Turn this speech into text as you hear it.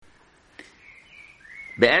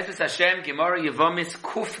Be'ezus Hashem, Gemara Yevomis,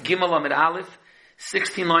 Kuf Gimel Amid Aleph,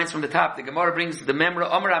 16 lines from the top. The Gemara brings the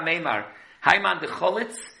Memra, Omer HaMeimar, Haiman de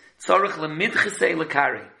Cholitz, Tzorich Lemidchesei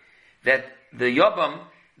Lekari. That the Yobam,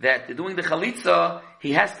 that doing the Chalitza,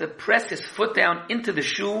 he has to press his foot down into the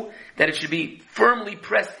shoe, that it should be firmly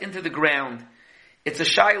pressed into the ground. It's a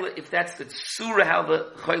shaila if that's the surah how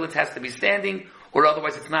the Chalitz has to be standing, or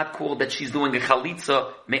otherwise it's not called that she's doing a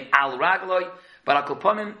Chalitza me'al ragloi. But al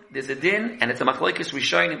koponim, there's a din, and it's a machlokes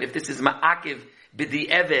rishonim if this is ma'akiv b'di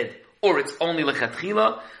eved, or it's only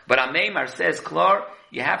lechatchila. But Ameimar says, klar,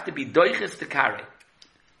 you have to be doiches to carry.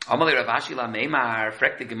 Amalei Rav Ashi Ameimar,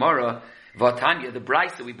 frek the Gemara, v'atanya, the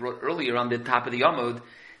brayse that we brought earlier on the top of the Yomod,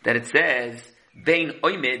 that it says, bein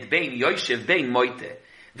oimed, bein yoshev, bein moite,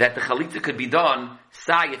 that the chalitza could be done,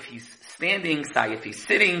 sai if he's standing, sai if he's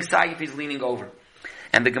sitting, sai if he's leaning over.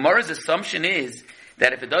 And the Gemara's assumption is,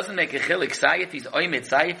 that if it doesn't make a chilik, sai if he's oimed,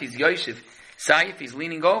 sai if he's yoshev, sai if he's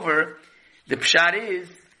leaning over, the pshat is,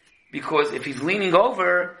 because if he's leaning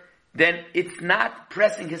over, then it's not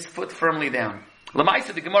pressing his foot firmly down.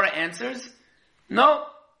 Lamaisa, the Gemara answers, no.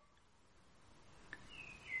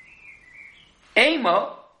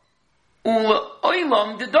 Ema, ula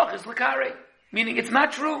oilam dedoches lekare. Meaning it's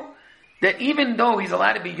not true that even though he's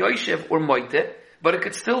allowed to be yoshev or moite, but it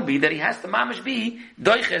could still be that he has to mamish be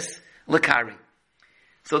doiches lekare.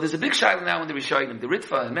 So there's a big shaila now in the Rishonim, the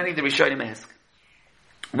Ritva, and many of the Rishonim ask,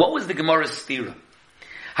 what was the Gemara's stira?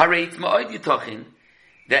 Hareit ma'od yitochin,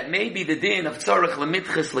 that maybe the din of tzorach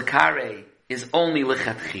lemitches lekare is only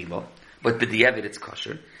lechatchila, but b'diavad it's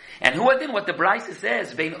kosher. And who adin, what the Brisa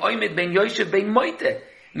says, bein oimid, bein yoshev, bein moite,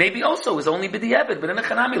 maybe also is only b'diavad, but in a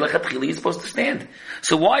chanami lechatchila he's supposed to stand.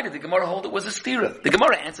 So why did the Gemara hold it was a stira? The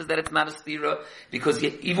Gemara answers that it's not a stira, because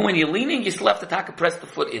even when you're leaning, you still have to press the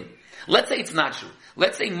foot in. Let's say it's not true.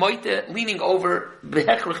 Let's say moite, leaning over,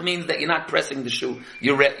 behechrich means that you're not pressing the shoe,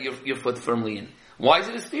 your foot firmly in. Why is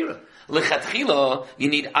it a stira? Lechatchila, you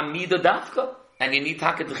need amida dafka, and you need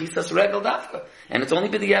taket v'chisas regel dafka, and it's only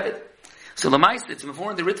b'diavad. So l'maisa, it's before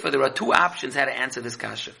in the Ritva, there are two options how to answer this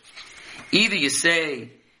kasha. Either you say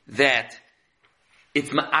that it's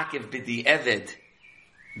ma'akev b'diavad,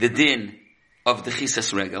 the din of the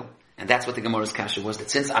chisas regel, and that's what the Gemara's kasha was, that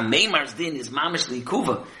since Ameimar's din is mamish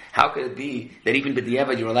li'ikuva, how could it be that even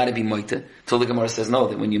b'diavad you're allowed to be moite? Till the Gemara says no,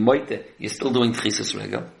 that when you moite, you're still doing chisas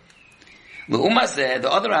regel. L'umazeh,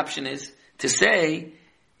 the other option is to say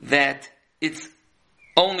that it's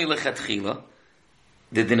only lechatchila,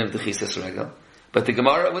 the din of the chisas regel. But the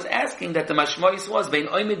Gemara was asking that the mashmois was bein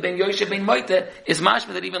oimid, bein yoshev, bein moite, is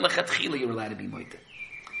mashma that even lechatchila you're allowed to be moite.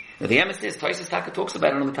 Now the Yemen says, Tosis Taka talks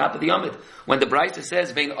about it on the top of the Yomid. When the Brisa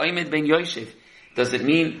says, bein oimid, bein yoshev, does it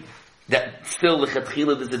mean that still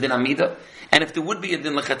lechatchila there's a din amida? And if there would be a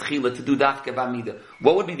din lechatchila to do dafka b'amida,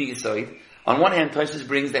 what would be the yisoid? On one hand, Tosis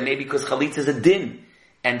brings that maybe because chalitza is a din,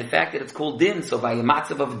 and the fact that it's called din, so by a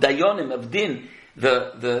matzav of dayonim, of din,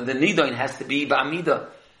 the nidoin has to be b'amida.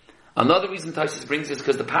 Another reason Tosis brings is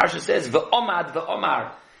because the parasha says, v'omad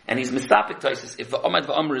v'omar, and he's mistapik Tosis, if v'omad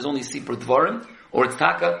v'omar is only sipur dvorim, or it's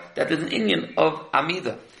taka, that is an inyan of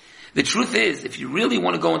amida. The truth is, if you really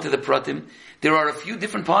want to go into the pratim, there are a few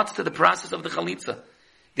different parts to the process of the chalitza.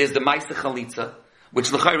 There's the ma'aseh chalitza,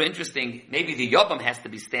 which l'chayra interesting, maybe the yobam has to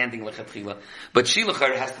be standing lechatchila, but she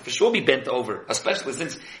l'chayra has to for sure be bent over, especially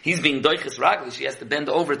since he's being doiches ragli, she has to bend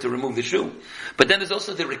over to remove the shoe. But then there's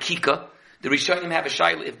also the rekika. The Rishonim have a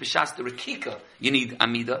shayla, if b'shas the rekika, you need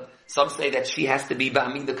amida. Some say that she has to be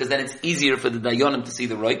ba'amida because then it's easier for the dayonim to see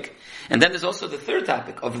the roik. And then there's also the third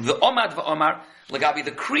topic of the omad v'omar, lagabi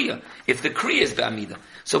the kriya, if the kriya is ba'amida.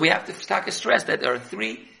 So we have to take a stress that there are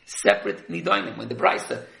three separate nidonim. When the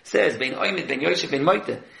Brisa says, bein oimid, bein yoshev, bein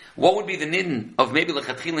moite, what would be the nidin of maybe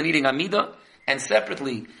lechatchila needing amida, and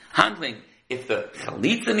separately handling if the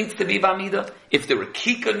chalitza needs to be b'amida, if the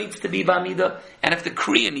rekika needs to be b'amida, and if the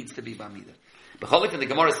kriya needs to be b'amida. B'cholik, the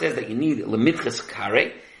Gemara says that you need lemitches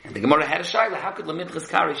kare, and the Gemara had a shayla, how could lemitches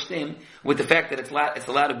kare stem with the fact that it's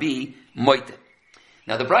allowed to be moite?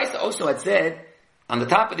 Now the Brisa also had said, on the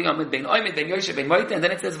top of the Yomid, bein oimid, bein yoshev, bein moite, and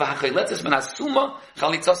then it says, v'hacholetzes men asuma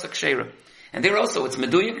chalitzasa kshera. And there also, it's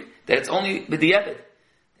meduyik, that it's only b'diavad.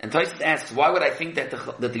 And Tosfos asks, why would I think that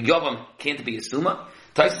the Yovam can't be a Suma?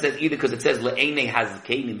 Tosfos says either because it says le'enei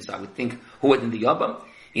hazkenim, so I would think who was in the Yovam.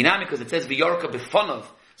 Inami because it says v'yorka b'fonov,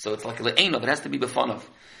 so it's like le'enov, it has to be b'fonov.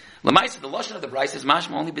 L'maisa, the lashon of the Brisa is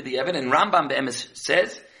mashma only b'diavad, and Rambam be'emes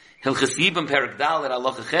says hilchasibim perak dal at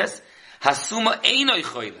halacha ches hasuma einoi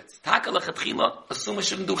choyletz taka lechatchila a suma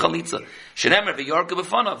shouldn't do chalitza shenemer v'yorka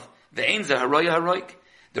b'fonov ve'ein ze haroya haroik.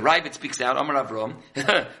 The Ravid speaks out, Amar Avram,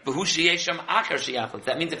 V'hu sheyesham acher sheyachlit.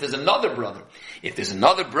 That means if there's another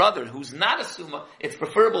brother who's not a summa, it's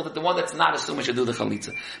preferable that the one that's not a summa should do the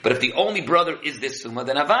chalitza. But if the only brother is this summa,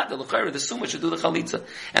 then avad, the summa should do the chalitza.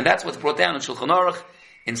 And that's what's brought down in Shulchan Aruch,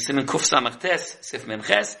 in Siman Kuf Samach Tes, Sif Mem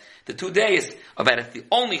Ches, the 2 days, about if the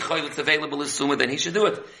only chalitza available is summa, then he should do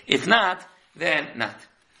it. If not, then not.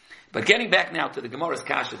 But getting back now to the Gemara's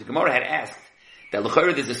kasha, the Gemara had asked that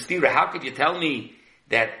l'chayr there's a stira. How could you tell me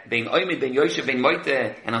that being oimid, being yoshev, being moite,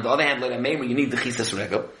 and on the other hand, let a meimer, you need the chisas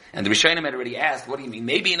regel? And the Rishonim had already asked, what do you mean?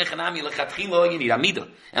 Maybe in a chanami lechatchila you need amida,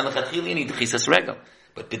 and lechatchila you need the chisas regel.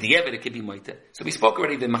 But b'di'evet it could be moite. So we spoke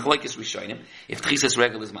already the machlokes Rishonim. If chisas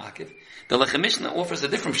regel is ma'akiv, the Lechem Mishnah offers a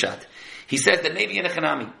different shot. He says that maybe in a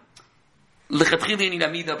chanami. Lechatchila you need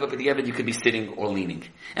amida, but b'di'evet you could be sitting or leaning.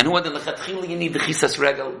 And who had the lechatchila you need the chisas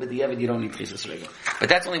regel, b'di'evet you don't need chisas regel. But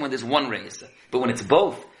that's only when there's one reisa. But when it's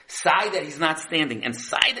both, side that he's not standing and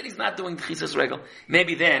side that he's not doing the chisas regel,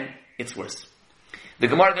 maybe then it's worse. The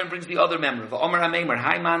Gemara then brings the other member. V'omer ha-meimer,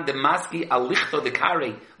 hayman de maski alichto de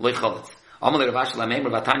kare loicholitz. Omer le-ravash la-meimer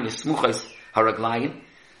v'atanya smuchos haraglayin.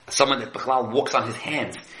 Someone that Bechlal walks on his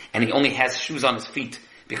hands and he only has shoes on his feet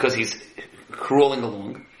because he's crawling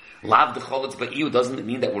along. Lav de cholitz ba'iu doesn't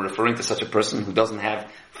mean that we're referring to such a person who doesn't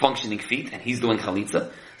have functioning feet and he's doing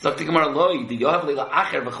chalitza. So the Gemara loy, the yohav leila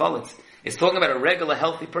acher v'cholitz. It's talking about a regular,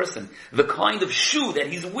 healthy person. The kind of shoe that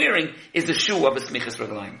he's wearing is the shoe of a smichas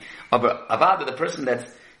reglaim. Avada, the person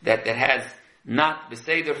that has not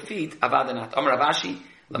beseder feet, avada not. Amar Ravashi,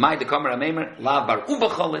 lamai de kamer ameimer, lav bar uba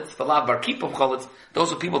cholitz, lav bar kippov cholitz.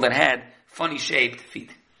 Those are people that had funny shaped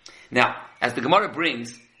feet. Now, as the Gemara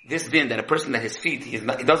brings this din that a person that his feet, he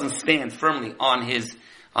doesn't stand firmly on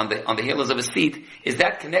the heels of his feet, is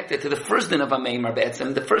that connected to the first din of Ameimer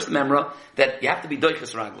Be'etzem, the first memra, that you have to be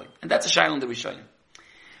doiches ragli. And that's a shayla in the Rishonim.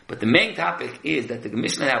 But the main topic is that the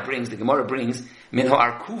Mishnah now brings, the Gemara brings, min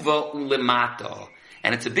ha'arkuva u'lemata.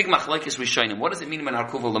 And it's a big machlokes Rishonim. What does it mean min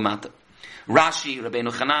ha'arkuva u'lemata? Rashi, Rabbeinu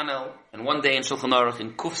Chananel, and one day in Shulchan Aruch,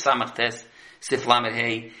 in Kuf Samach Tes, Sif Lamed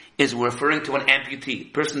Hey, is referring to an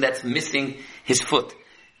amputee, person that's missing his foot.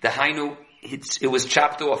 The hainu, it was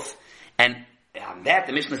chopped off. And that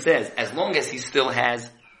the Mishnah says, as long as he still has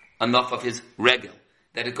enough of his regel,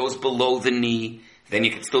 that it goes below the knee, then you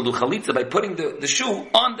can still do chalitza by putting the shoe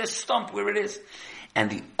on the stump where it is. And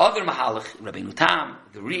the other mahalach, Rabbeinu Tam,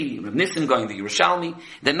 the Rab Nisim going, the Yerushalmi,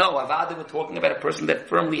 then no, Avada, we're talking about a person that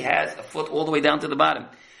firmly has a foot all the way down to the bottom.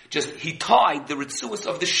 Just, he tied the ritzuas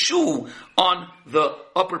of the shoe on the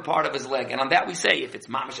upper part of his leg. And on that we say, if it's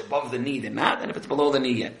mamash above the knee, then not, and if it's below the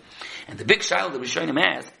knee, yet. And the big shayla, the Rishonim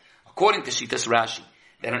asked, according to Shitas Rashi,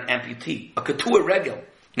 that an amputee, a ketur regel,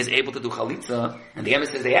 is able to do chalitza, and the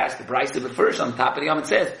emissaries they ask, the Brisa first on top of the Yom, it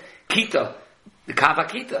says, kita, the kava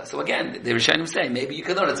kita. So again, the Rishonim say, maybe you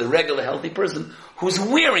can learn it's a regular healthy person who's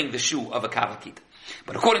wearing the shoe of a kava kita.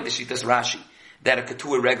 But according to Shitas Rashi, that a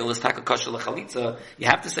ketur regel is taka kosher chalitza, you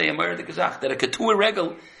have to say a murder kazach, that a ketur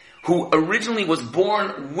regel, who originally was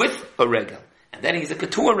born with a regel, and then he's a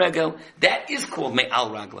ketur regel, that is called me'al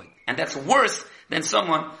ragloi. And that's worse than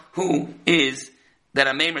someone who is, that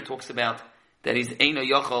a meimer talks about, that he's eino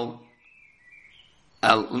yochol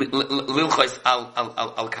lilchos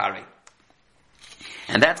al kare.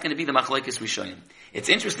 And that's going to be the machlokes Rishonim. It's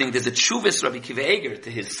interesting, there's a tshuvis Rabbi Kiva Eger to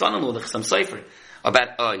his son-in-law, the Chassam Sofer,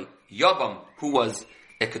 about a Yabam who was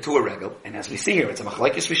a ketur regel, and as we see here, it's a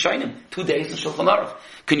machlokes Rishonim, 2 days in Shulchan Aruch.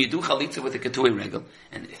 Can you do chalitza with a ketur regel?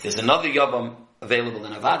 And if there's another Yabam available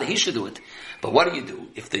in Avada, he should do it. But what do you do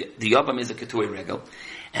if the Yabam is a ketur regel?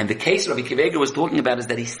 And the case Rabbi Kiva Eger was talking about is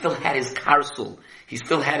that he still had his karsul, he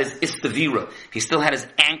still had his istavira, he still had his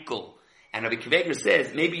ankle. And Rabbi Kiva Eger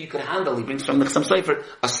says, maybe you could handle, he brings from the Chassam Sofer,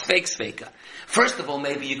 a sveika. First of all,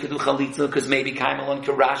 maybe you could do chalitza, because maybe Kaimal on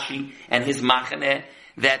Karashi and his machaneh,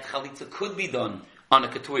 that chalitza could be done on a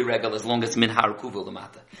ketur regel as long as min ha'arkuva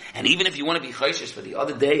l'mata. And even if you want to be chayshish for the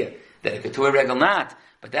other day, that a ketur regel not,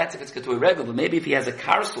 but that's if it's ketur regel, but maybe if he has a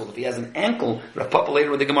karsul, if he has an ankle, Rav Papa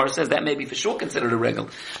later when the Gemara says that may be for sure considered a regel.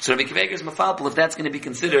 So Rabbi Kiva Eger is mafalpul if that's going to be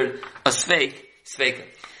considered a sveika.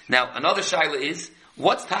 Now, another shaila is,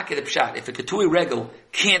 what's taket pshat? If a ketur regel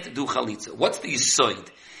can't do chalitza, what's the yisoid?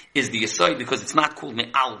 Is the yisoid because it's not called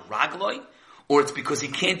me'al ragloi? Or it's because he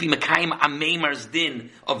can't be Mekayim Ameimar's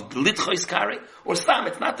din of Litchois Kare, or Sam,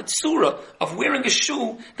 it's not the tsura of wearing a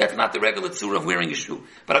shoe, that's not the regular tsura of wearing a shoe.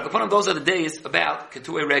 But Akaponim, those are the days about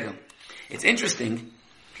Ketuei Regel. It's interesting,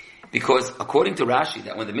 because according to Rashi,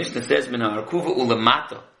 that when the Mishnah says, Mina Arkuva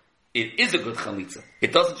Ulamata, it is a good chalitza.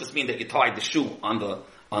 It doesn't just mean that you tied the shoe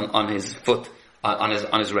on his foot, on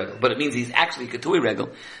his regel, but it means he's actually Ketuei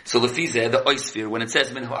Regel. So Lefizeh, the Oisfir, when it says,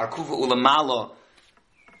 Mina Arkuva Ulamala,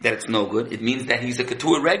 that it's no good. It means that he's a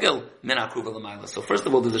ketur regel min akruva l'mayla. So first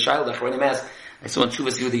of all, there's a child that Achronim asked. I saw in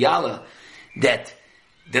Shuvas Yudiyala that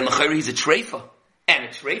then l'chayri he's a treifa, and a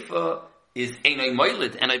treifa is einay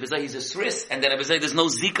moilid, and Ibazai he's a sris, and then Ibazai there's no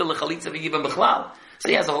zika l'chalitza v'yibam b'chlal. So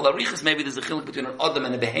he has a whole arichas. Maybe there's a chiluk between an adam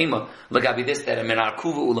and a behema. L'gabi this that a min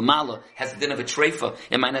akruva u'lamala has a din of a treifa.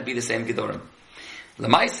 It might not be the same gedorim.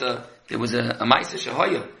 L'maisa there was a maisa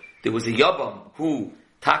shahaya. There was a yabam who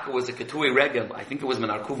Taka was a ketui regel. I think it was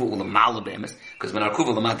menarkuva ulamala bemis, because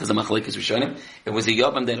menarkuva ulamala is a machlekes rishonim. It was a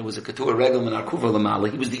yabam that it was a ketui regel menarkuva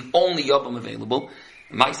ulamala. He was the only yabam available.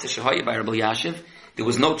 Ma'aseh shahaya by Rabbi Yashiv. There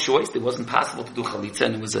was no choice. It wasn't possible to do chalitza,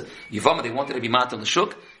 and it was a yavama. They wanted to be mat on the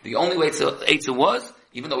shuk. The only way Eitzah was,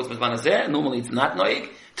 even though it's mizman hazeh, normally it's not noig,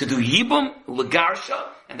 to do yibum legarsha,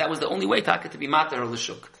 and that was the only way Taka to be mat on the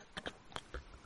shuk.